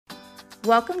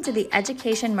Welcome to the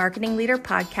Education Marketing Leader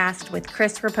podcast with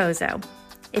Chris Raposo.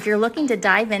 If you're looking to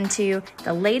dive into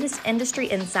the latest industry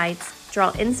insights,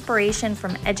 draw inspiration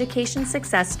from education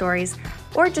success stories,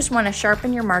 or just want to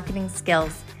sharpen your marketing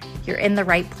skills, you're in the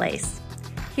right place.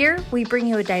 Here, we bring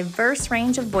you a diverse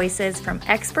range of voices from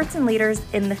experts and leaders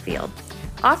in the field,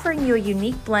 offering you a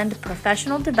unique blend of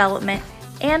professional development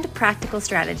and practical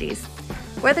strategies.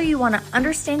 Whether you want to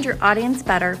understand your audience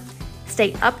better,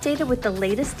 stay updated with the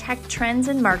latest tech trends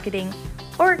in marketing,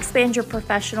 or expand your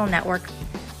professional network,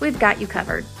 we've got you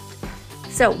covered.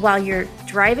 So while you're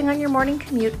driving on your morning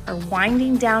commute or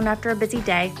winding down after a busy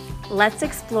day, let's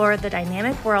explore the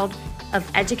dynamic world of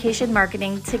education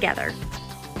marketing together.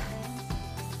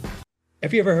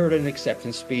 Have you ever heard an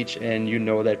acceptance speech and you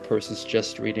know that person's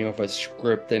just reading off a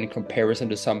script in comparison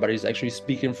to somebody who's actually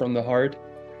speaking from the heart?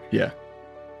 Yeah.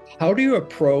 How do you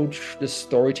approach the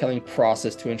storytelling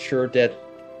process to ensure that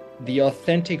the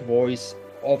authentic voice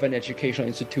of an educational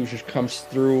institution comes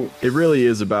through? It really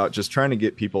is about just trying to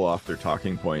get people off their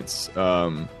talking points.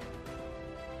 I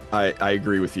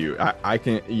agree with you. I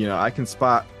can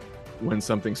spot when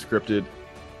something's scripted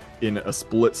in a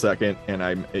split second and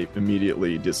I'm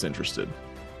immediately disinterested.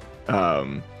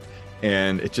 And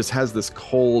it just has this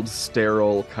cold,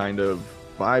 sterile kind of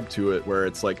vibe to it where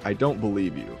it's like, I don't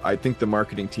believe you. I think the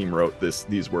marketing team wrote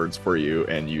these words for you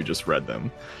and you just read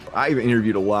them. I've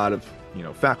interviewed a lot of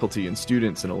faculty and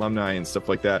students and alumni and stuff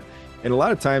like that, and a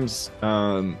lot of times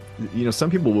some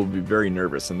people will be very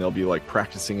nervous and they'll be like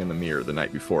practicing in the mirror the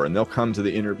night before, and they'll come to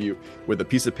the interview with a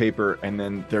piece of paper, and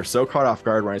then they're so caught off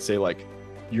guard when I say, like,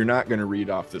 you're not going to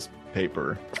read off this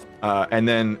paper, and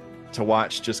then to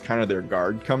watch just kind of their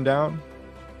guard come down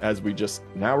as we're just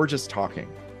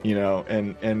talking,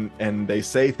 and they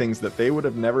say things that they would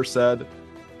have never said.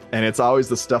 And it's always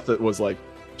the stuff that was like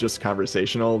just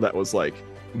conversational that was like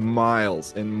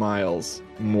miles and miles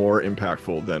more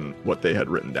impactful than what they had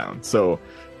written down. So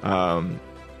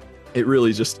it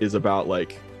really just is about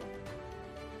like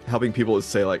helping people to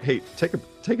say, like, hey,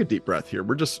 take a deep breath here.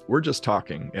 We're just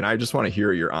talking, and I just want to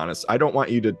hear your honest. I don't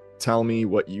want you to tell me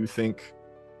what you think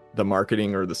the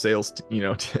marketing or the sales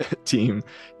team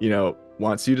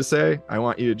wants you to say. I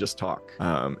want you to just talk.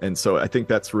 And so I think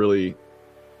that's really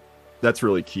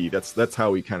key. That's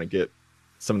how we kind of get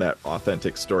some of that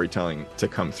authentic storytelling to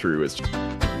come through. Is just...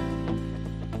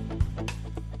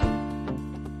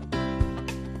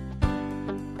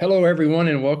 Hello, everyone,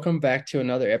 and welcome back to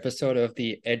another episode of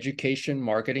the Education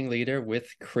Marketing Leader with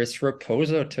Chris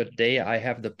Raposo. Today, I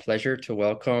have the pleasure to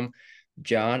welcome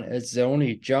John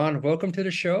Azoni. John, welcome to the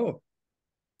show.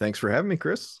 Thanks for having me,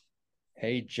 Chris.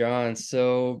 Hey, John.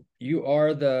 So you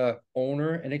are the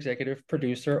owner and executive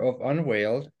producer of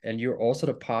Unveiled, and you're also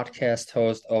the podcast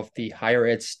host of the Higher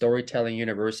Ed Storytelling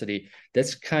University.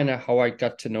 That's kind of how I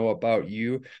got to know about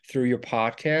you through your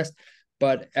podcast.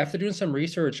 But after doing some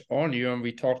research on you, and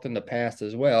we talked in the past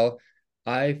as well,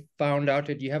 I found out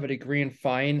that you have a degree in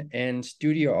fine and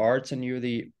studio arts, and you're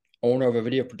the owner of a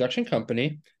video production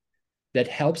company that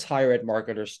helps higher ed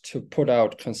marketers to put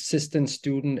out consistent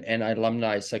student and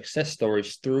alumni success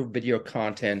stories through video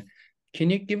content. Can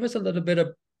you give us a little bit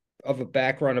of a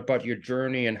background about your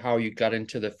journey and how you got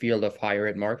into the field of higher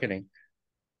ed marketing?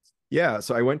 Yeah,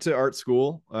 so I went to art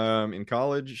school in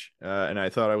college, and I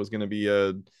thought I was going to be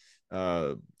a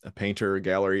painter, a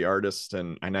gallery artist,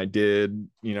 and I did,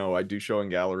 I do show in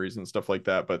galleries and stuff like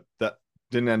that, but that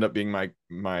didn't end up being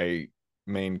my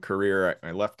main career.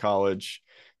 I left college,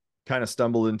 kind of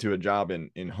stumbled into a job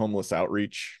in homeless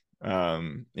outreach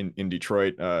in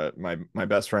Detroit. My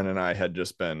best friend and I had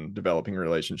just been developing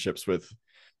relationships with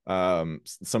some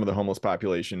of the homeless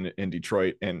population in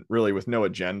Detroit, and really with no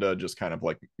agenda, just kind of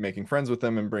like making friends with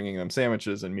them and bringing them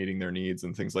sandwiches and meeting their needs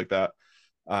and things like that.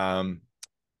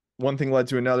 One thing led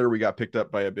to another. We got picked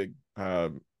up by a big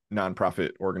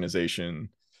nonprofit organization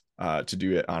to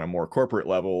do it on a more corporate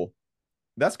level.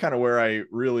 That's kind of where I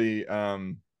really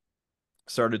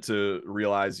started to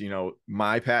realize,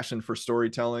 my passion for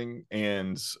storytelling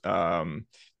and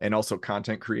also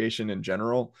content creation in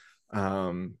general,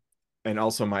 and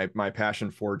also my passion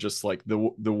for just like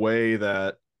the way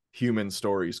that human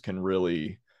stories can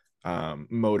really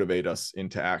motivate us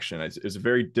into action. It's a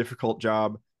very difficult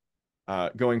job,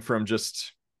 going from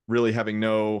just really having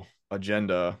no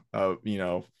agenda of,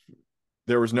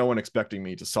 there was no one expecting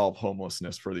me to solve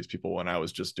homelessness for these people when I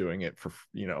was just doing it for,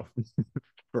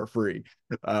 for free.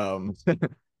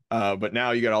 But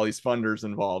now you got all these funders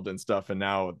involved and stuff, and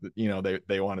now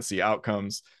they want to see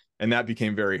outcomes, and that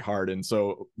became very hard. And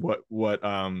so where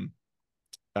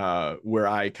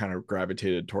I kind of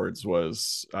gravitated towards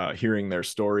was hearing their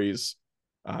stories,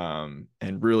 and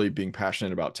really being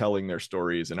passionate about telling their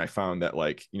stories. And I found that,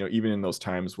 like, you know, even in those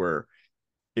times where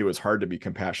it was hard to be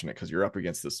compassionate because you're up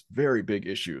against this very big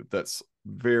issue that's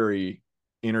very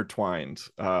intertwined,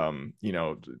 you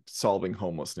know, solving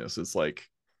homelessness. It's like,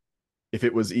 if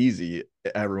it was easy,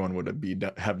 everyone would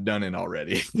have done it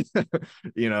already.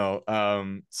 You know,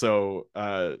 so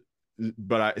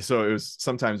it was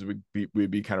sometimes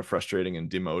we'd be kind of frustrating and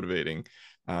demotivating.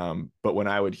 But when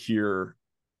I would hear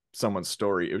someone's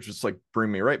story, it was just like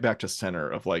bring me right back to center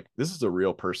of like, this is a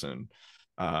real person.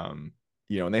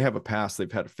 You know, and they have a past, they've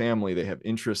had a family, they have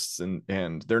interests, and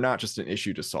they're not just an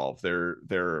issue to solve. They're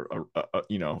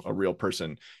you know, a real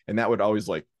person. And that would always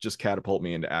like just catapult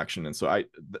me into action. And so I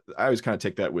always kind of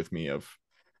take that with me of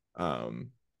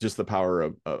just the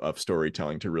power of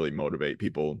storytelling to really motivate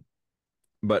people.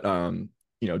 But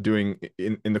you know, doing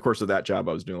in the course of that job,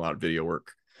 I was doing a lot of video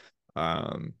work.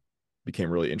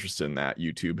 Became really interested in that.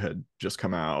 YouTube had just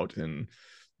come out and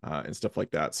stuff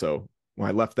like that. So when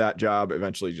I left that job,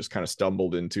 eventually just kind of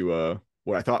stumbled into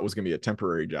what I thought was going to be a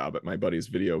temporary job at my buddy's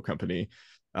video company.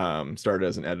 Started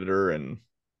as an editor and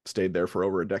stayed there for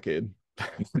over a decade.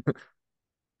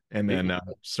 And then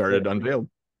started Unveiled.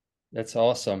 That's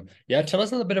awesome. Yeah, tell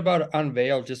us a little bit about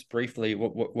Unveiled, just briefly.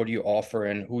 What do you offer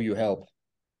and who you help?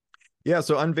 Yeah,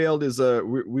 so Unveiled is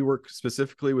we work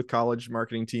specifically with college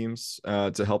marketing teams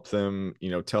to help them,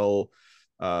 you know, tell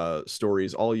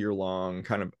stories all year long,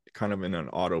 kind of in an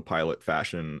autopilot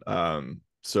fashion.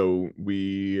 So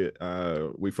we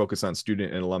focus on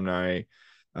student and alumni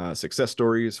success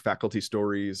stories, faculty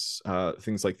stories,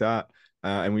 things like that.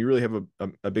 And we really have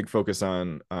a big focus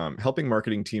on helping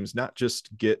marketing teams not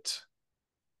just get,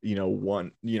 you know,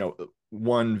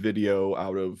 one video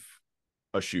out of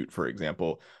a shoot, for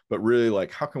example, but really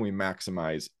like, how can we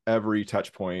maximize every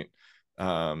touch point?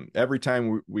 Every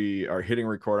time we are hitting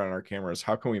record on our cameras,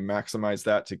 how can we maximize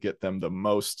that to get them the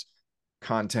most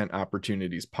content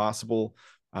opportunities possible?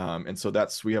 And so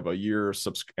we have a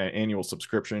annual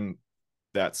subscription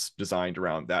that's designed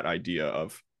around that idea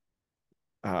of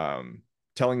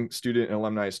telling student and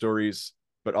alumni stories,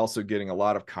 but also getting a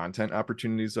lot of content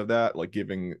opportunities of that, like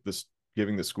giving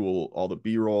the school all the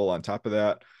B-roll on top of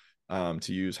that,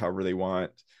 to use however they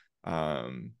want,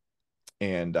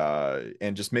 and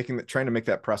just trying to make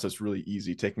that process really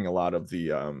easy, taking a lot of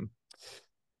the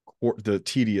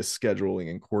tedious scheduling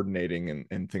and coordinating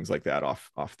and things like that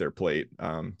off their plate.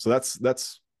 So that's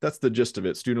the gist of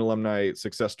it. Student alumni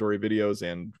success story videos,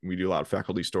 and we do a lot of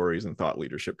faculty stories and thought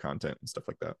leadership content and stuff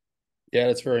like that. Yeah,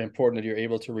 it's very important that you're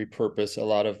able to repurpose a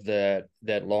lot of that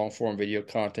long form video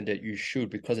content that you shoot,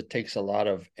 because it takes a lot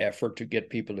of effort to get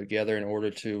people together in order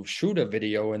to shoot a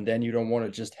video. And then you don't want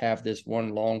to just have this one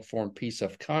long form piece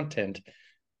of content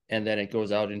and then it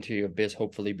goes out into the abyss,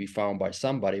 hopefully be found by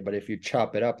somebody. But if you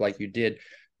chop it up like you did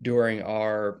during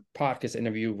our podcast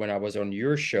interview when I was on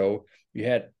your show, you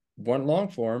had one long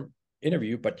form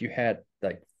interview, but you had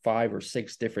like 5 or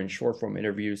 6 different short form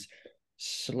interviews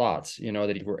slots, you know,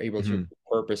 that you were able to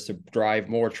purpose to drive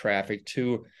more traffic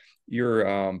to your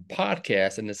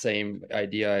podcast. And the same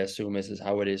idea, I assume, is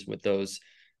how it is with those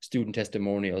student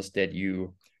testimonials that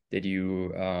you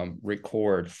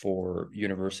record for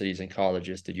universities and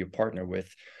colleges that you partner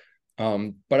with.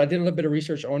 But I did a little bit of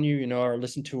research on you, you know, or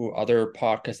listened to other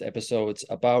podcast episodes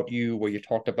about you where you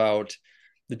talked about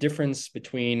the difference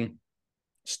between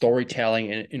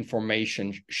storytelling and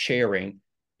information sharing.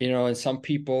 You know, and some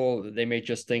people, they may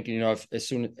just think, you know,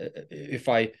 if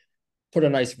I put a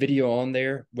nice video on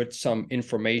there with some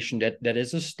information that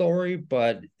is a story,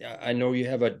 but I know you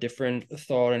have a different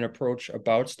thought and approach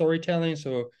about storytelling.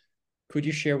 So could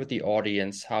you share with the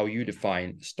audience how you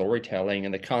define storytelling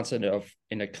and the concept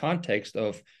in the context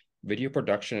of video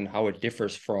production and how it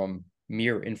differs from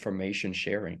mere information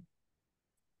sharing?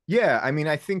 Yeah, I mean,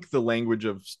 I think the language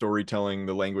of storytelling,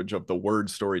 the language of the word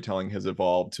storytelling has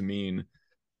evolved to mean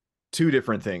 2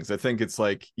 different things. I think it's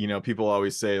like, you know, people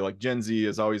always say like Gen Z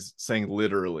is always saying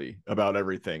literally about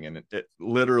everything, and it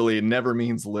literally never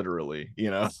means literally,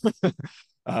 you know.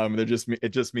 It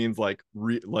just means like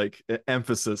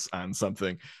emphasis on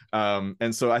something.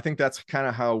 And so I think that's kind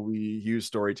of how we use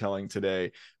storytelling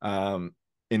today.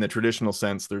 In the traditional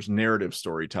sense, there's narrative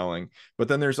storytelling, but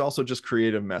then there's also just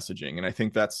creative messaging. And I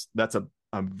think that's a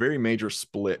very major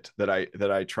split that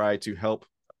I try to help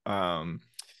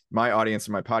my audience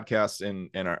and my podcast and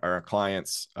our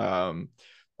clients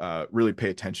really pay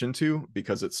attention to,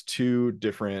 because it's 2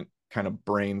 different kind of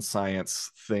brain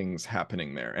science things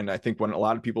happening there. And I think when a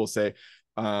lot of people say,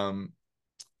 you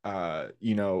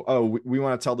know, oh, we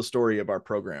want to tell the story of our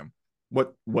program,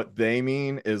 what they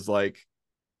mean is like,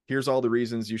 here's all the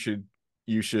reasons you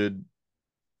should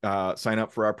sign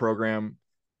up for our program,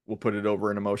 we'll put it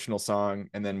over an emotional song,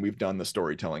 and then we've done the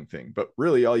storytelling thing. But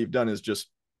really all you've done is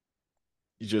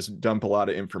you just dump a lot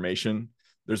of information.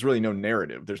 There's really no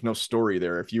narrative. There's no story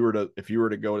there. If you were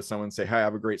to go to someone and say, "Hi, I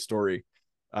have a great story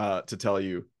to tell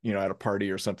you," at a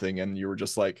party or something, and you were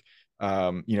just like,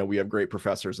 we have great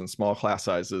professors and small class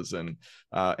sizes and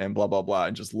blah blah blah,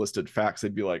 and just listed facts,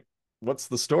 they'd be like, "What's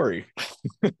the story?"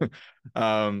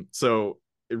 So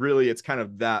it's kind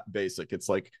of that basic. It's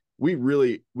like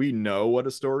we know what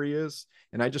a story is,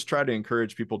 and I just try to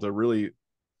encourage people to really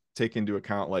take into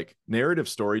account, like, narrative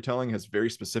storytelling has very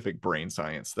specific brain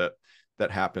science that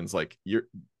happens. Like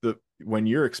when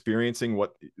you're experiencing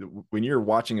when you're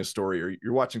watching a story or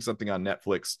you're watching something on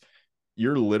Netflix,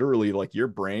 you're literally like, your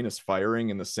brain is firing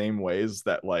in the same ways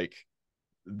that, like,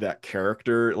 that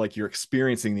character, like, you're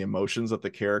experiencing the emotions that the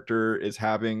character is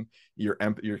having. You're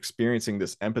experiencing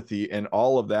this empathy and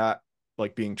all of that,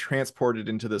 like, being transported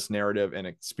into this narrative and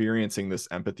experiencing this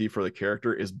empathy for the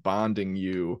character is bonding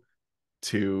you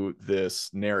to this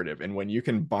narrative. And when you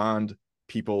can bond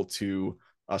people to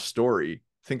a story,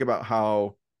 think about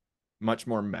how much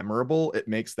more memorable it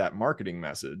makes that marketing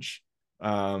message,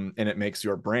 and it makes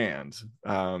your brand.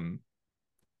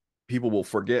 People will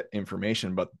forget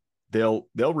information, but they'll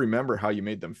remember how you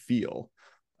made them feel.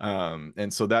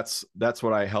 And so that's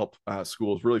what I help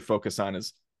schools really focus on,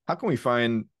 is how can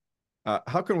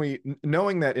we,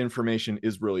 knowing that information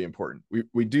is really important.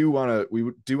 We do want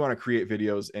to create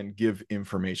videos and give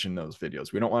information in those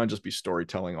videos. We don't want to just be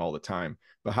storytelling all the time,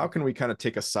 but how can we kind of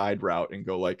take a side route and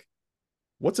go, like,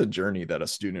 what's a journey that a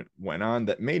student went on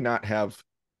that may not have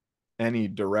any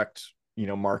direct,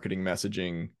 marketing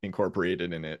messaging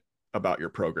incorporated in it about your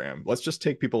program? Let's just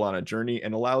take people on a journey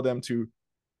and allow them to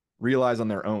realize on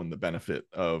their own the benefit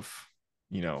of,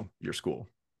 your school.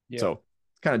 Yeah. So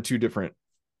kind of two different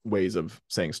ways of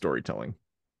saying storytelling.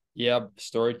 Yeah,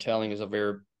 storytelling is a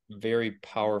very, very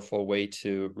powerful way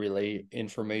to relay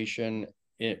information,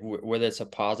 whether it's a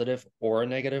positive or a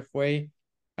negative way.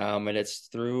 And it's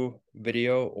through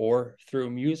video or through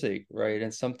music, right?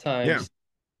 And sometimes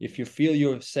if you feel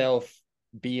yourself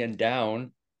being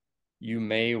down, you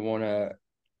may want to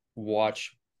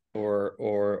watch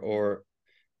or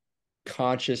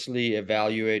consciously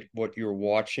evaluate what you're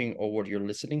watching or what you're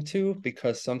listening to,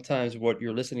 because sometimes what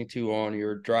you're listening to on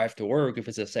your drive to work, if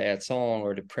it's a sad song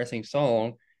or a depressing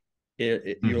song,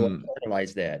 you'll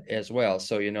internalize that as well.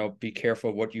 So, be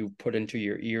careful what you put into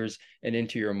your ears and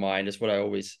into your mind, is what I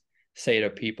always say to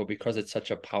people, because it's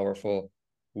such a powerful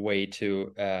way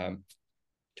to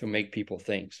make people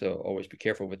think. So always be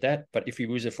careful with that. But if you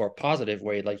use it for a positive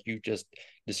way, like you just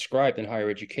described in higher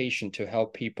education, to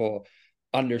help people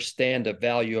understand the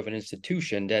value of an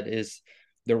institution, that is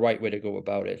the right way to go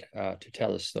about it, to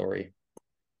tell a story.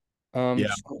 So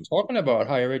talking about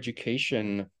higher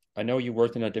education, I know you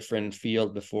worked in a different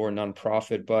field before,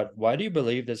 nonprofit, but why do you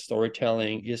believe that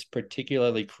storytelling is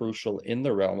particularly crucial in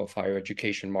the realm of higher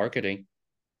education marketing?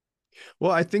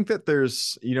 Well, I think that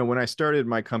there's, when I started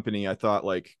my company, I thought,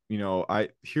 like,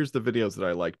 here's the videos that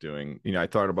I like doing. I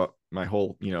thought about my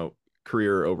whole,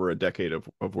 career over a decade of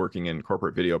working in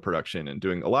corporate video production and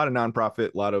doing a lot of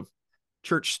nonprofit, a lot of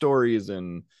church stories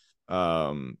and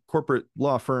corporate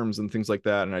law firms and things like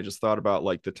that. And I just thought about,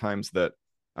 like, the times that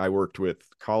I worked with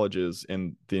colleges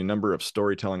and the number of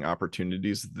storytelling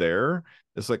opportunities there.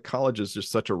 It's like college is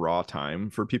just such a raw time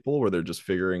for people where they're just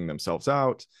figuring themselves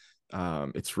out.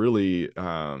 It's really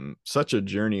such a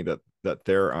journey that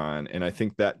they're on, and I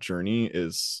think that journey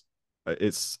is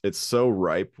it's so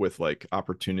ripe with, like,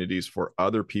 opportunities for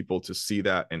other people to see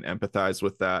that and empathize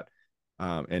with that,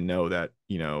 and know that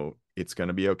it's going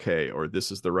to be okay, or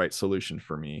this is the right solution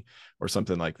for me, or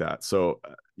something like that. So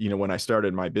when I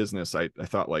started my business, I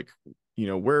thought, like,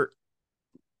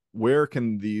 where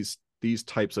can these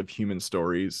types of human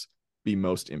stories be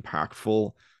most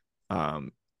impactful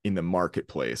in the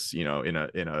marketplace, in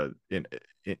a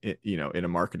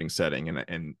marketing setting,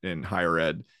 and in higher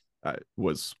ed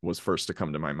was first to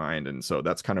come to my mind. And so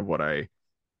that's kind of what I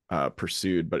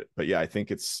pursued. But yeah, I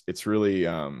think it's really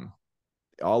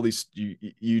all these,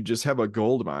 you just have a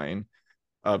gold mine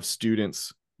of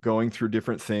students going through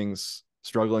different things,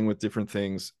 struggling with different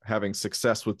things, having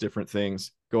success with different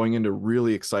things, going into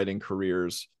really exciting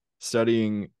careers,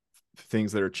 studying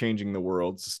things that are changing the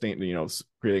world,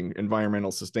 creating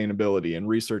environmental sustainability and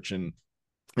research and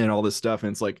all this stuff.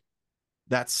 And it's like,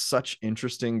 that's such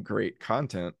interesting, great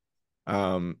content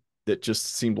that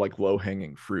just seemed like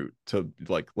low-hanging fruit to,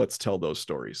 like, let's tell those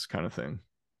stories kind of thing.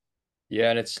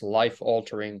 Yeah, and it's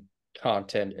life-altering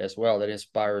content as well that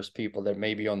inspires people that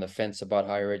may be on the fence about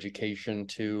higher education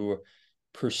to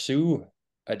pursue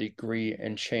a degree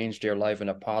and change their life in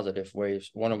a positive way.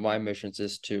 One of my missions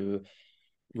is to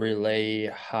relay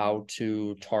how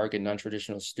to target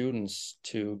non-traditional students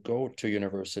to go to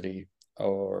university,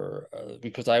 or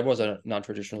because I was a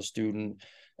non-traditional student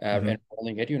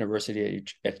enrolling at university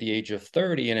at the age of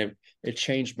 30, and it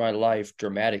changed my life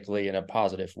dramatically in a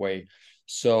positive way.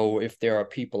 So if there are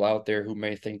people out there who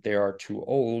may think they are too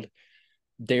old,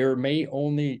 they may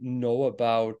only know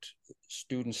about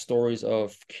student stories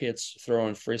of kids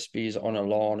throwing frisbees on a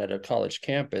lawn at a college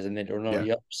campus, and they don't know Yeah.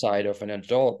 the upside of an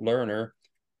adult learner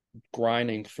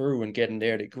grinding through and getting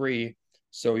their degree.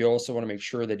 So you also want to make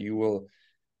sure that you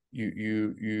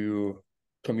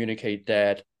communicate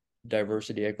that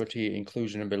diversity, equity,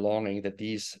 inclusion, and belonging, that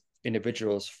these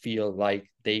individuals feel like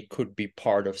they could be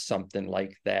part of something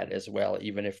like that as well,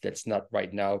 even if that's not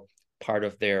right now part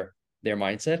of their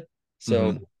mindset.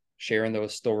 So sharing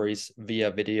those stories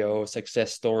via video,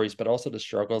 success stories, but also the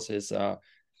struggles, is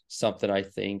something I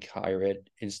think higher ed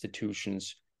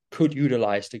institutions could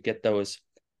utilize to get those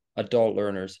adult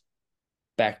learners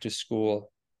back to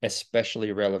school,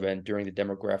 especially relevant during the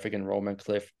demographic enrollment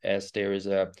cliff, as there is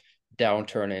a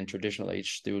downturn in traditional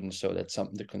age students. So that's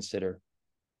something to consider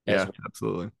as Yeah, well.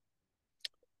 absolutely.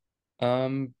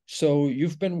 So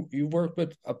you worked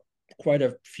with quite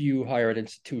a few higher ed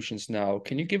institutions now.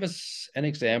 Can you give us an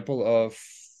example of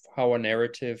how a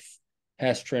narrative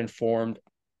has transformed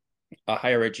a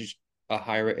a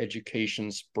higher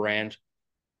education's brand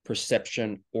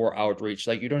perception or outreach?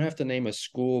 Like, you don't have to name a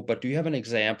school, but do you have an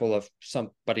example of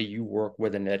somebody you work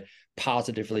with and that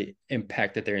positively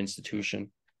impacted their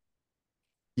institution?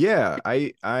 Yeah,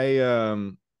 I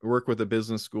work with a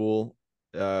business school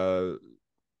uh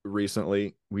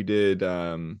recently. We did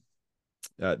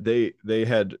they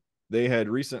had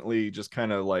recently just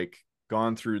kind of like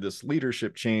gone through this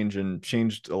leadership change and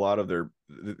changed a lot of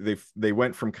they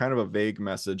went from kind of a vague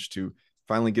message to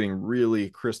finally getting really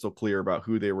crystal clear about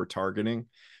who they were targeting,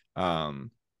 um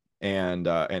and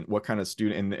what kind of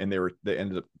student, and they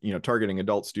ended up targeting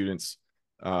adult students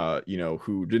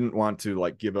who didn't want to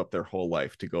like give up their whole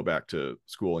life to go back to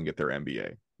school and get their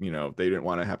MBA. They didn't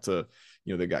want to have to,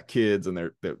 they got kids and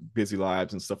their busy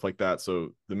lives and stuff like that.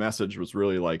 So the message was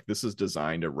really like, this is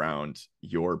designed around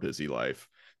your busy life.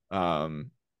 And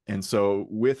so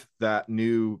with that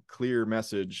new clear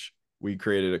message, we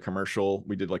created a commercial.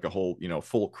 We did like a whole,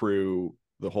 full crew,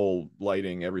 the whole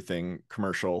lighting, everything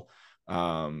commercial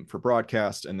for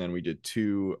broadcast. And then we did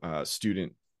two one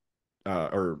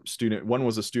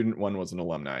was a student, one was an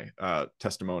alumni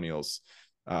testimonials,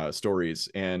 stories,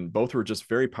 and both were just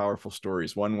very powerful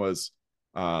stories. One was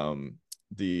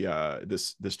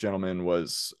this gentleman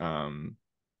was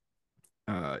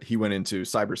he went into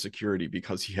cybersecurity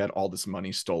because he had all this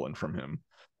money stolen from him.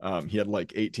 He had like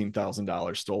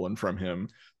 $18,000 stolen from him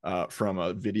from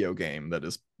a video game that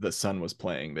the son was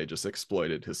playing. They just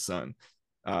exploited his son,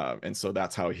 and so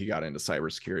that's how he got into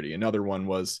cybersecurity. Another one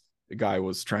was the guy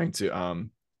was trying to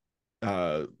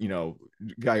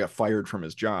guy got fired from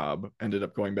his job, ended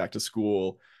up going back to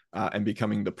school and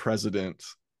becoming the president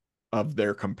of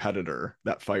their competitor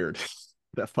that fired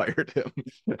him.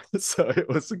 So it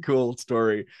was a cool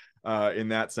story in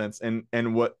that sense. And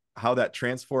how that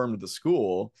transformed the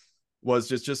school was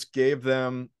just gave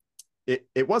them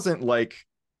it wasn't like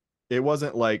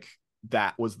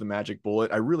that was the magic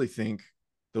bullet. I really think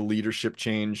the leadership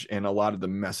change and a lot of the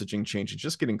messaging change and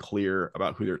just getting clear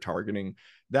about who they're targeting,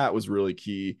 that was really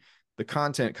key. The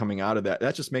content coming out of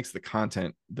that just makes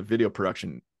the video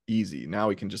production easy. Now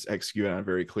we can just execute on a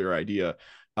very clear idea.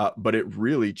 But it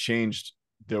really changed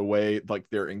the way, like,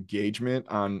 their engagement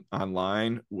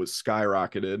online was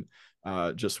skyrocketed,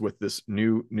 just with this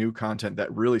new content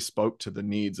that really spoke to the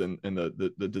needs and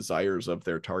the desires of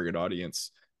their target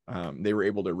audience. They were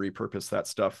able to repurpose that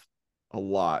stuff a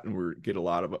lot, and we get a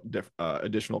lot of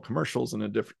additional commercials and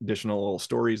additional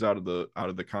stories out of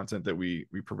the content that we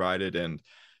provided. And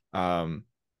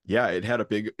yeah, it had a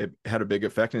big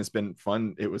effect, and it's been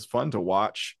fun. It was fun to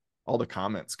watch all the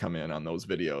comments come in on those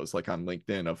videos, like on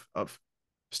LinkedIn, of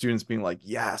students being like,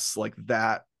 yes, like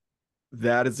that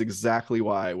is exactly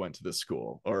why I went to this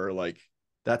school, or like,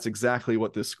 that's exactly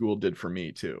what this school did for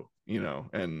me too,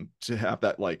 and to have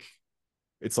that, like,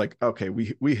 it's like, okay,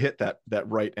 we hit that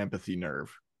right empathy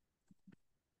nerve.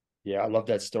 Yeah, I love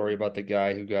that story about the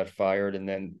guy who got fired and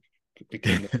then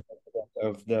became the president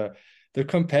of the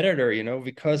competitor,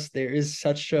 because there is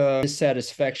such a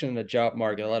dissatisfaction in the job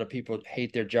market. A lot of people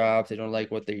hate their jobs. They don't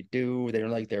like what they do. They don't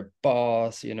like their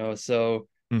boss, so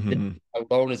it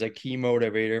alone is a key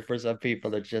motivator for some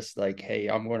people to just like, hey,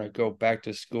 I'm going to go back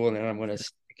to school and I'm going to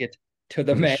stick it to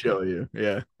the I'm gonna man. show you.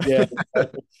 Yeah. Yeah.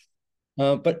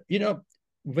 But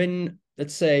when,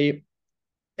 let's say,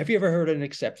 have you ever heard an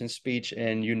acceptance speech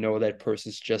and you know that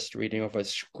person's just reading off a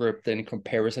script in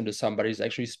comparison to somebody who's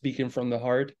actually speaking from the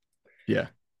heart? Yeah.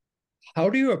 How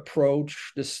do you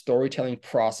approach the storytelling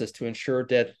process to ensure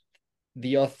that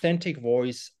the authentic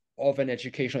voice of an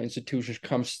educational institution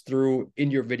comes through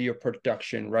in your video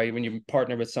production, right? When you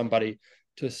partner with somebody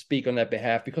to speak on that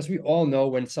behalf, because we all know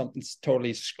when something's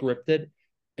totally scripted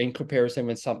in comparison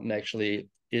when something actually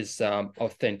is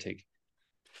authentic.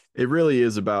 It really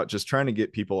is about just trying to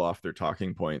get people off their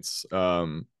talking points.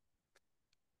 I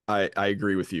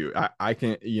agree with you. I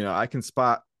can, I can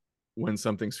spot when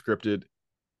something's scripted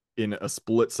in a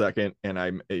split second and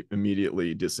I'm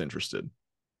immediately disinterested.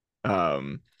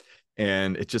 Um,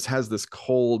 and it just has this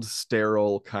cold,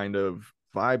 sterile kind of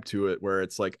vibe to it where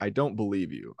it's like, I don't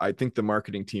believe you. I think the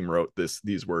marketing team wrote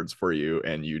these words for you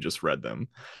and you just read them.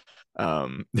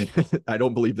 um I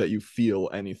don't believe that you feel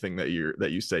anything that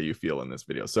you say you feel in this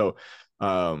video. So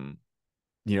um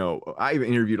I've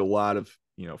interviewed a lot of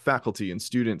faculty and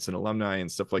students and alumni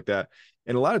and stuff like that,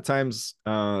 and a lot of times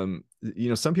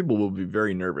some people will be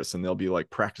very nervous and they'll be like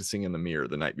practicing in the mirror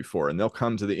the night before, and they'll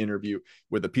come to the interview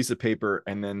with a piece of paper,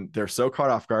 and then they're so caught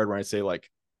off guard when I say, like,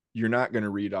 you're not going to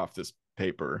read off this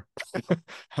paper.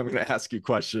 I'm going to ask you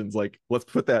questions, like, let's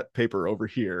put that paper over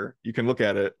here, you can look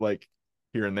at it like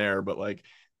here and there, but like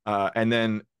and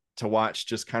then to watch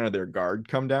just kind of their guard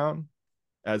come down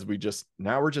as we're just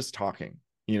talking,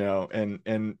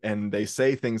 and they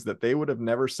say things that they would have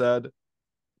never said,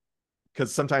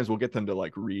 because sometimes we'll get them to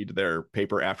like read their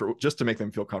paper after just to make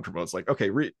them feel comfortable. It's like, okay,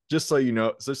 read, just so you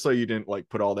didn't like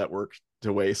put all that work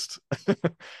to waste.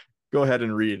 Go ahead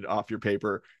and read off your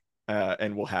paper,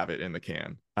 and we'll have it in the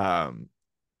can. And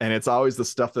it's always the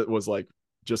stuff that was like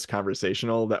just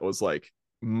conversational that was like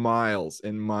miles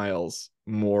and miles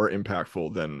more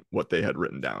impactful than what they had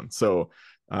written down. So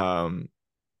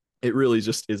it really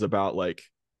just is about like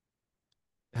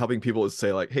helping people to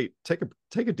say, like, hey, take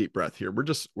a deep breath here.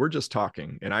 We're just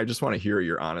talking, and I just want to hear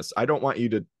your honest. I don't want you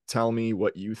to tell me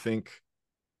what you think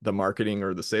the marketing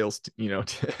or the sales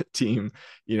team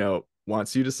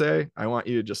wants you to say. I want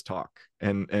you to just talk,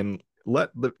 and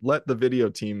let the video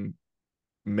team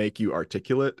make you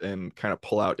articulate and kind of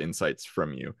pull out insights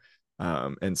from you.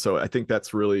 And so I think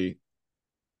that's really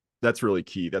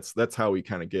key. That's how we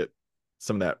kind of get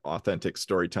some of that authentic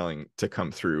storytelling to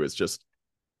come through, is just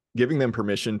giving them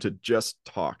permission to just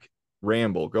talk,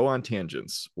 ramble, go on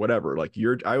tangents, whatever. Like,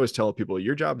 I always tell people,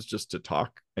 your job is just to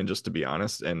talk and just to be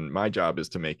honest, and my job is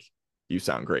to make you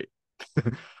sound great.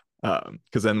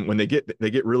 Because then when they get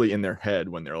really in their head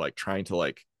when they're like trying to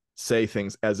like say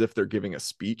things as if they're giving a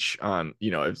speech on,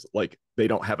 it's like they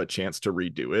don't have a chance to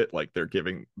redo it, like they're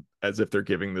giving as if they're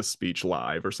giving this speech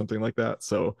live or something like that.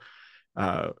 So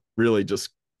really just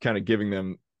kind of giving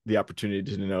them the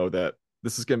opportunity to know that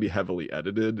this is going to be heavily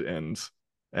edited, and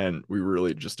we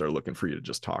really just are looking for you to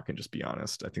just talk and just be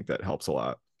honest. I think that helps a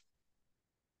lot.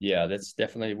 Yeah, that's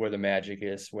definitely where the magic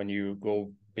is, when you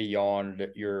go beyond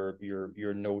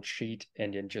your note sheet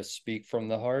and then just speak from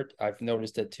the heart. I've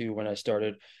noticed that too when I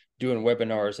started doing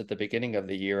webinars at the beginning of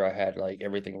the year. I had like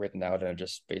everything written out and I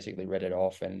just basically read it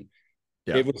off, and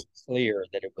Yeah. it was clear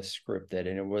that it was scripted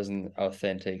and it wasn't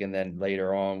authentic. And then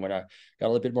later on, when I got a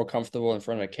little bit more comfortable in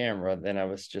front of the camera, then I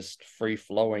was just free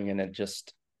flowing, and it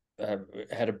just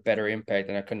had a better impact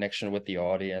and a connection with the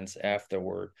audience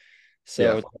afterward.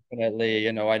 Yeah. So definitely,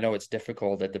 I know it's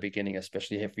difficult at the beginning,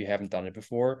 especially if you haven't done it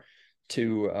before,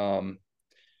 to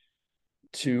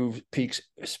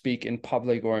speak in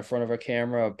public or in front of a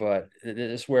camera, but it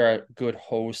is where a good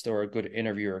host or a good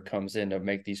interviewer comes in to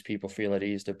make these people feel at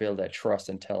ease, to build that trust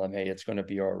and tell them, hey, it's going to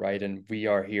be all right, and we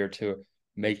are here to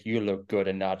make you look good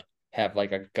and not have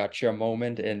like a gotcha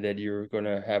moment, and that you're going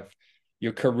to have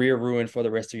your career ruined for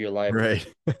the rest of your life Right.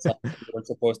 because something you weren't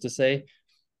supposed to say,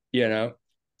 you know.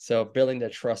 So building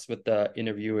that trust with the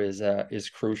interview is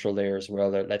crucial there as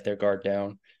well, to let their guard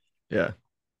down. Yeah.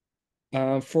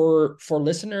 For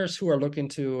listeners who are looking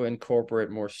to incorporate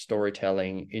more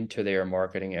storytelling into their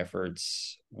marketing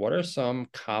efforts, what are some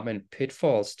common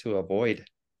pitfalls to avoid?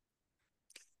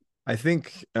 I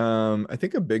think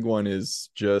a big one is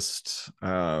just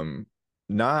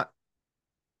not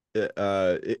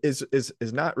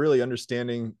is not really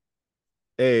understanding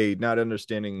not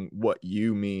understanding what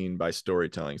you mean by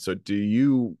storytelling. So do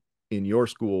you in your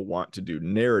school want to do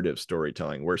narrative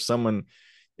storytelling, where someone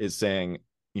is saying,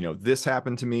 this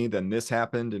happened to me, then this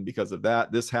happened, and because of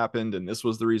that, this happened, and this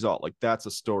was the result? Like, that's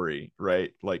a story,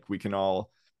 right? Like, we can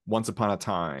all once upon a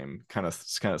time kind of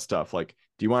stuff. Like,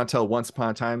 do you want to tell once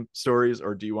upon a time stories,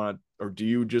 or do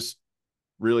you just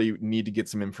really need to get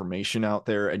some information out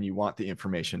there, and you want the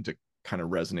information kind of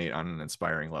resonate on an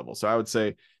inspiring level. So I would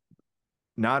say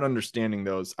not understanding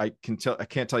those, I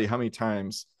can't tell you how many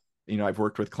times, I've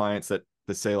worked with clients that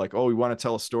say like, oh, we want to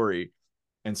tell a story.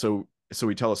 And so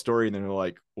we tell a story and then they're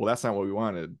like, well, that's not what we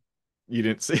wanted. You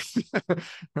didn't see.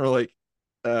 Or like,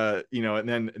 and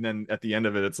then at the end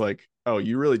of it, it's like, oh,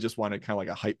 you really just wanted kind of like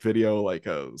a hype video, like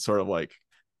a sort of like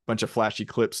bunch of flashy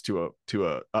clips to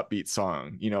a upbeat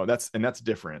song. That's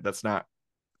different. That's not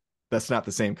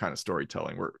the same kind of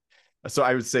storytelling. So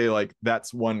I would say like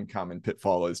that's one common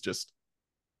pitfall, is just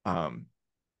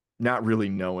not really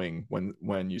knowing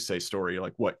when you say story,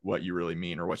 like what you really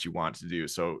mean or what you want to do.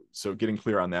 So getting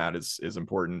clear on that is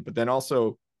important. But then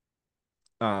also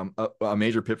a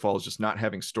major pitfall is just not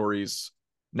having stories,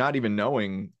 not even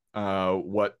knowing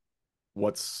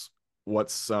what's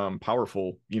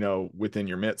powerful, within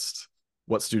your midst,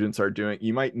 what students are doing.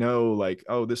 You might know like,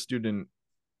 oh, this student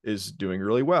is doing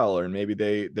really well, or maybe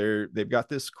they've got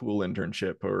this cool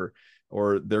internship,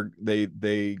 or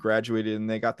they graduated and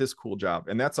they got this cool job,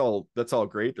 and that's all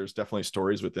great. There's definitely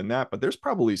stories within that, but there's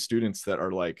probably students that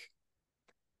are like,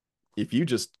 if you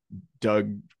just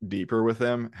dug deeper with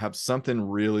them, have something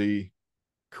really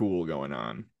cool going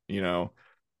on.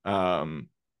 um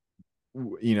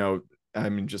I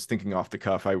mean, just thinking off the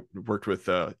cuff, I worked with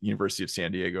University of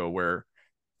San Diego, where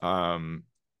and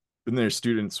their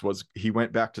students he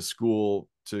went back to school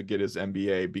to get his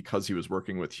MBA because he was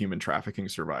working with human trafficking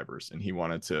survivors, and he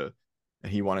wanted to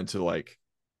like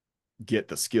get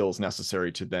the skills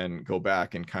necessary to then go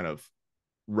back and kind of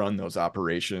run those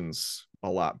operations a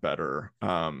lot better.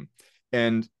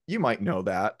 And you might know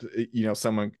that,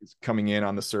 someone coming in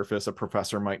on the surface, a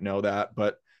professor might know that,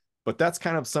 but that's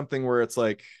kind of something where it's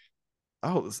like,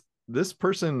 oh, this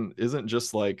person isn't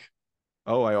just like,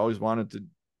 oh, I always wanted to,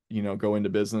 go into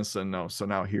business, and no, so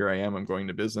now here I am, I'm going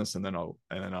to business, and then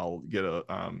I'll get a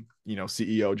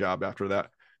CEO job after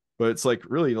that. But it's like,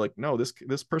 really, like, no,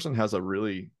 this person has a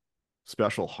really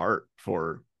special heart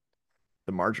for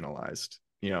the marginalized,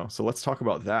 so let's talk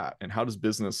about that. And how does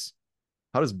business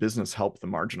help the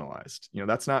marginalized?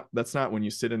 That's not when you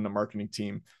sit in the marketing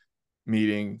team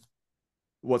meeting,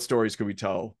 what stories could we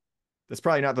tell? That's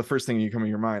probably not the first thing you come in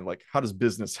your mind. Like, how does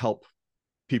business help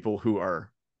people who are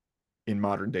in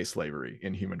modern day slavery,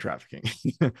 in human trafficking?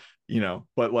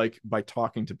 But like, by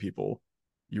talking to people,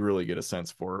 you really get a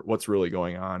sense for what's really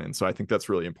going on. And so I think that's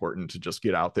really important, to just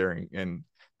get out there and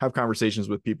have conversations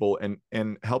with people,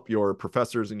 and help your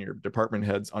professors and your department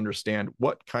heads understand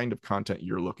what kind of content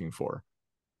you're looking for.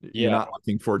 You're not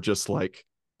looking for just like,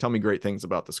 tell me great things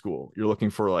about the school. You're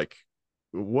looking for like,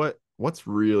 what's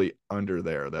really under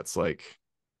there that's like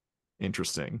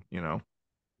interesting.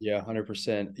 Yeah,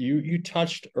 100%. You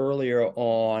touched earlier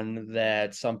on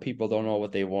that some people don't know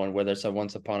what they want, whether it's a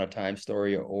once upon a time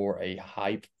story or a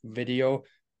hype video.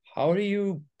 How do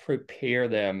you prepare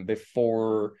them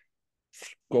before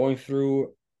going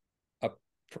through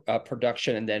a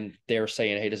production, and then they're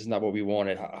saying, hey, this is not what we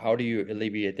wanted? How do you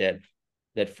alleviate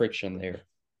that friction there?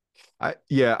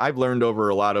 I've learned over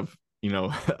a lot of,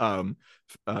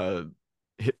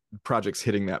 projects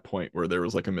hitting that point where there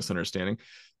was like a misunderstanding,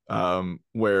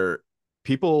 where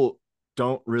people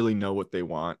don't really know what they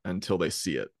want until they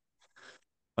see it.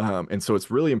 And so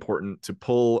it's really important to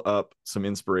pull up some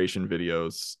inspiration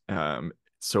videos,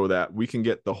 so that we can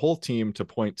get the whole team to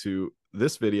point to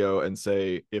this video and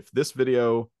say, if this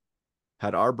video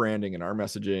had our branding and our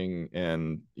messaging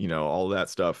and all that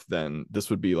stuff, then this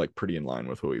would be like pretty in line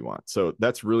with what we want. So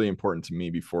that's really important to me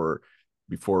before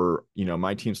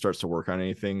my team starts to work on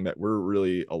anything, that we're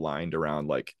really aligned around,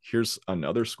 like, here's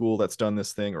another school that's done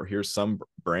this thing, or here's some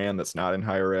brand that's not in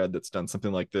higher ed that's done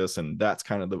something like this, and that's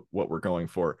kind of what we're going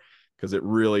for, because it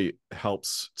really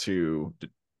helps to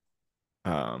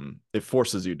it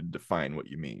forces you to define what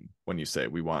you mean when you say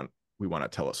we want to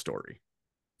tell a story.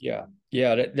 Yeah,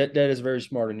 that is very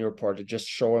smart on your part, to just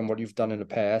show them what you've done in the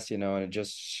past, and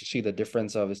just see the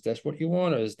difference of, is that what you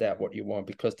want, or is that what you want?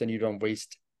 Because then you don't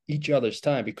waste each other's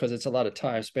time, because it's a lot of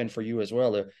time spent for you as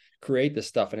well to create this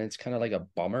stuff. And it's kind of like a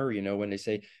bummer,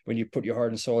 when you put your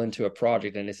heart and soul into a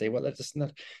project and they say, well, this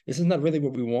is not really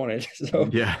what we wanted. So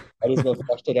yeah, I just well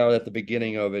flushed it out at the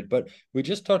beginning of it. But we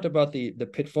just talked about the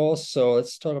pitfalls, so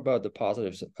let's talk about the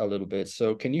positives a little bit.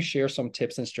 So can you share some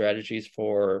tips and strategies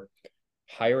for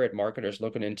higher ed marketers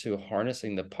looking into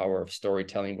harnessing the power of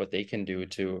storytelling, what they can do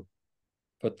to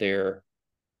put their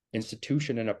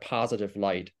institution in a positive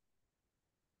light?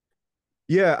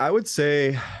 Yeah, I would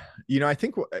say, I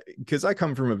think, because I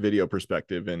come from a video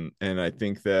perspective, and I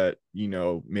think that,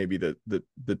 maybe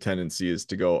the tendency is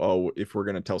to go, oh, if we're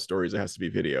going to tell stories, it has to be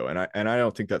video. And I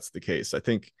don't think that's the case. I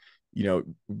think you know,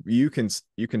 you can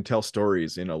tell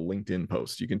stories in a LinkedIn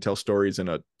post, you can tell stories in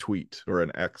a tweet or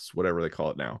an X, whatever they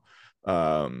call it now.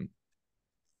 um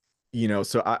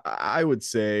so I would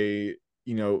say,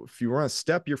 if you want to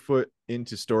step your foot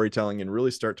into storytelling and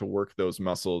really start to work those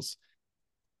muscles,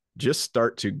 just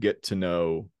start to get to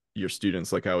know your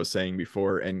students, like I was saying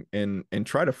before, and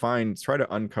try to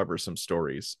uncover some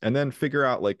stories, and then figure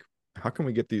out, like, how can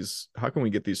we get these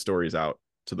stories out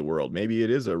to the world. Maybe it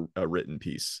is a written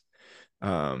piece.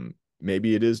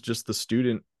 Maybe it is just the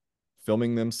student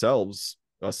filming themselves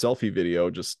a selfie video,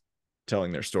 just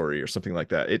telling their story or something like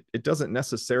that. It doesn't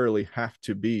necessarily have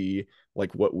to be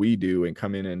like what we do and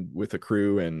come in and with a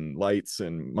crew and lights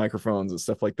and microphones and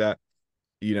stuff like that.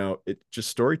 It just,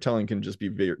 storytelling can just be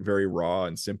very, very raw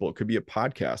and simple. It could be a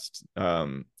podcast.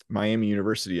 Miami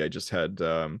University, I just had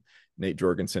Nate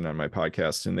Jorgensen on my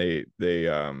podcast, and they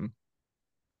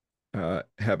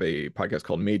have a podcast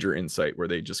called Major Insight, where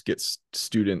they just get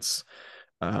students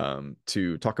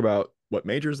to talk about what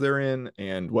majors they're in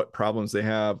and what problems they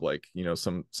have. Like,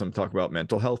 some talk about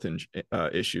mental health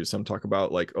issues. Some talk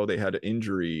about, like, oh, they had an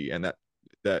injury, and that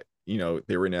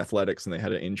they were in athletics and they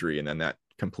had an injury, and then that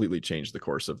completely changed the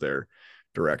course of their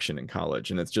direction in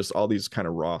college. And it's just all these kind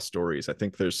of raw stories. I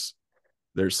think there's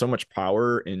so much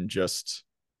power in just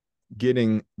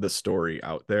getting the story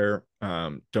out there.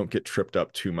 Don't get tripped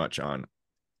up too much on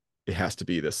it has to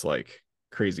be this, like,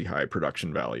 crazy high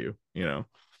production value.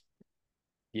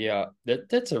 Yeah,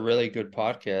 that's a really good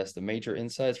podcast, the Major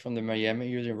Insights from the Miami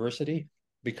University,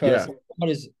 because Yeah. if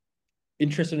somebody's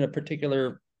interested in a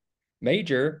particular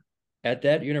major at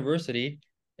that university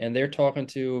and they're talking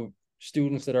to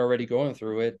students that are already going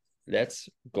through it, that's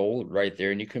gold right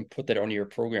there. And you can put that on your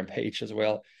program page as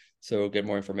well. So get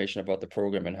more information about the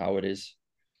program and how it is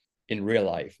in real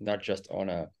life, not just on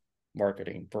a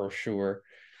marketing brochure.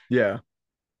 Yeah.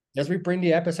 As we bring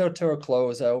the episode to a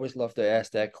close, I always love to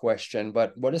ask that question,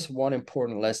 but what is one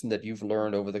important lesson that you've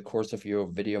learned over the course of your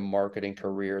video marketing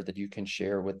career that you can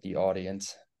share with the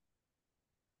audience?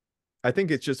 I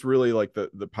think it's just really like the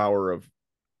power of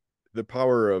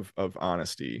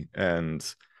honesty,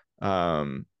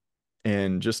 um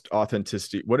and just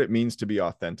authenticity, what it means to be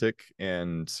authentic,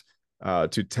 and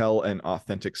to tell an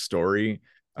authentic story.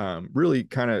 Really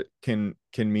kind of can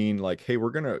mean, like, hey,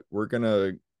 we're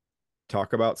gonna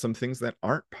talk about some things that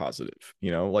aren't positive.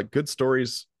 Like, good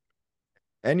stories,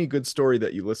 any good story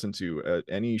that you listen to,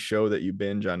 any show that you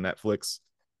binge on Netflix,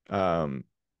 um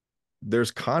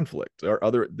there's conflict, or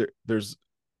there's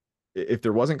if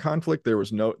there wasn't conflict,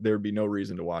 there'd be no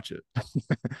reason to watch it.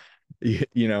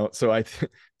 So I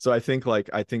think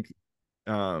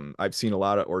I've seen a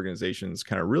lot of organizations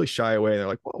kind of really shy away. They're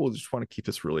like, well, we'll just want to keep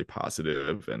this really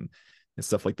positive and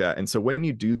stuff like that. And so when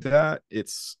you do that,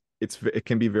 it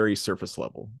can be very surface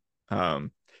level.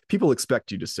 People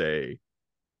expect you to say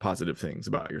positive things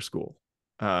about your school.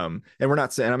 And I'm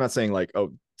not saying, like,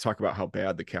 oh, talk about how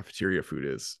bad the cafeteria food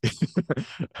is,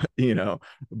 you know,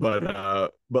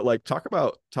 but like, talk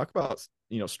about,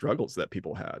 struggles that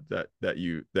people had, that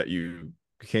you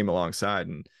came alongside.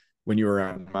 And when you were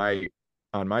on my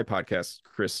podcast,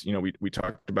 Chris, we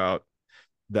talked about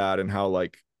that, and how,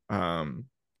 like, a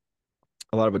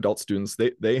lot of adult students,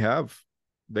 they have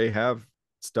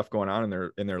stuff going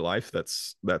on in their life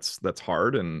that's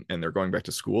hard, and they're going back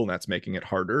to school, and that's making it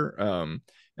harder.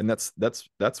 And that's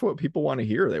what people want to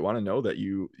hear. They want to know that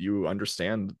you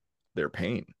understand their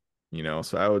pain.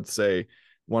 So I would say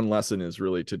one lesson is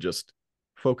really to just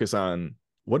focus on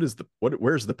where's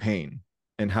the pain,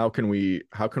 and how can we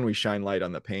shine light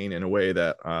on the pain in a way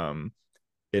that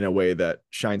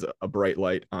shines a bright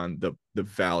light on the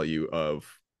value of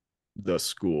the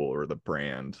school or the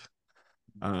brand,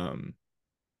 um,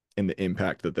 and the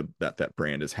impact that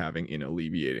brand is having in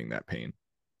alleviating that pain.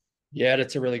 Yeah,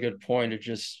 that's a really good point to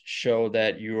just show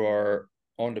that you are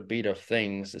on the beat of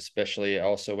things, especially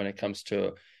also when it comes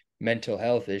to mental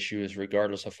health issues,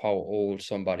 regardless of how old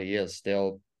somebody is.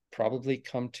 They'll probably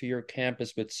come to your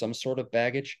campus with some sort of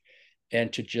baggage,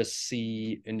 and to just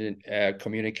see and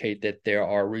communicate that there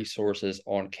are resources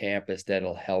on campus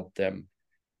that'll help them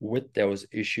with those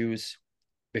issues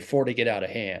before they get out of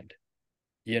hand,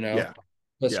 you know? Yeah.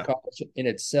 Because Yeah. college in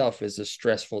itself is a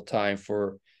stressful time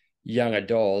for young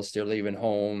adults. They're leaving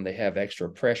home, they have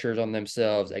extra pressures on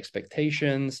themselves,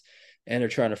 expectations, and they're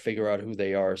trying to figure out who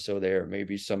they are. So there may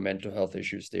be some mental health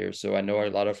issues there. So I know a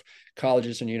lot of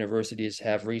colleges and universities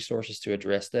have resources to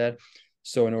address that.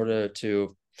 So in order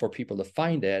for people to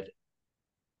find that,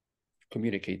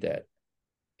 communicate that,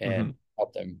 Mm-hmm. and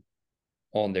help them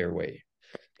on their way.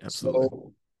 Absolutely.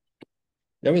 So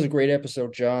That was a great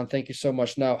episode, John. Thank you so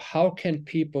much. Now, how can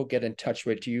people get in touch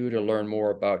with you to learn more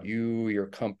about you, your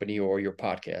company, or your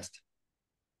podcast?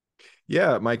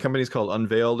 Yeah, my company's called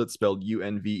Unveiled. It's spelled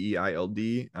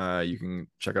Unveild. You can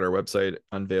check out our website,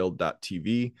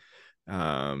 unveiled.tv.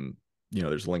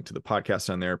 There's a link to the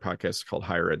podcast on there. Podcast is called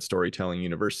Higher Ed Storytelling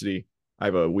University. I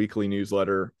have a weekly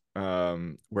newsletter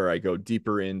where I go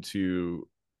deeper into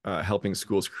helping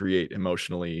schools create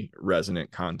emotionally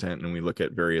resonant content, and we look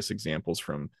at various examples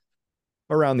from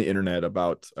around the internet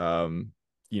about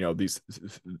these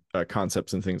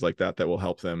concepts and things like that will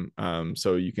help them.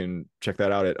 So you can check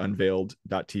that out at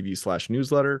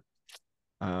unveiled.tv/newsletter,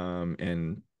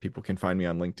 and people can find me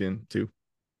on LinkedIn too.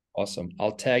 Awesome.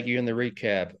 I'll tag you in the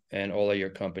recap and all of your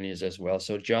companies as well.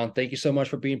 So, John, thank you so much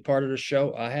for being part of the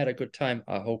show. I had a good time.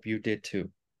 I hope you did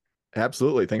too.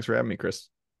 Absolutely. Thanks for having me, Chris.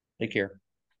 Take care.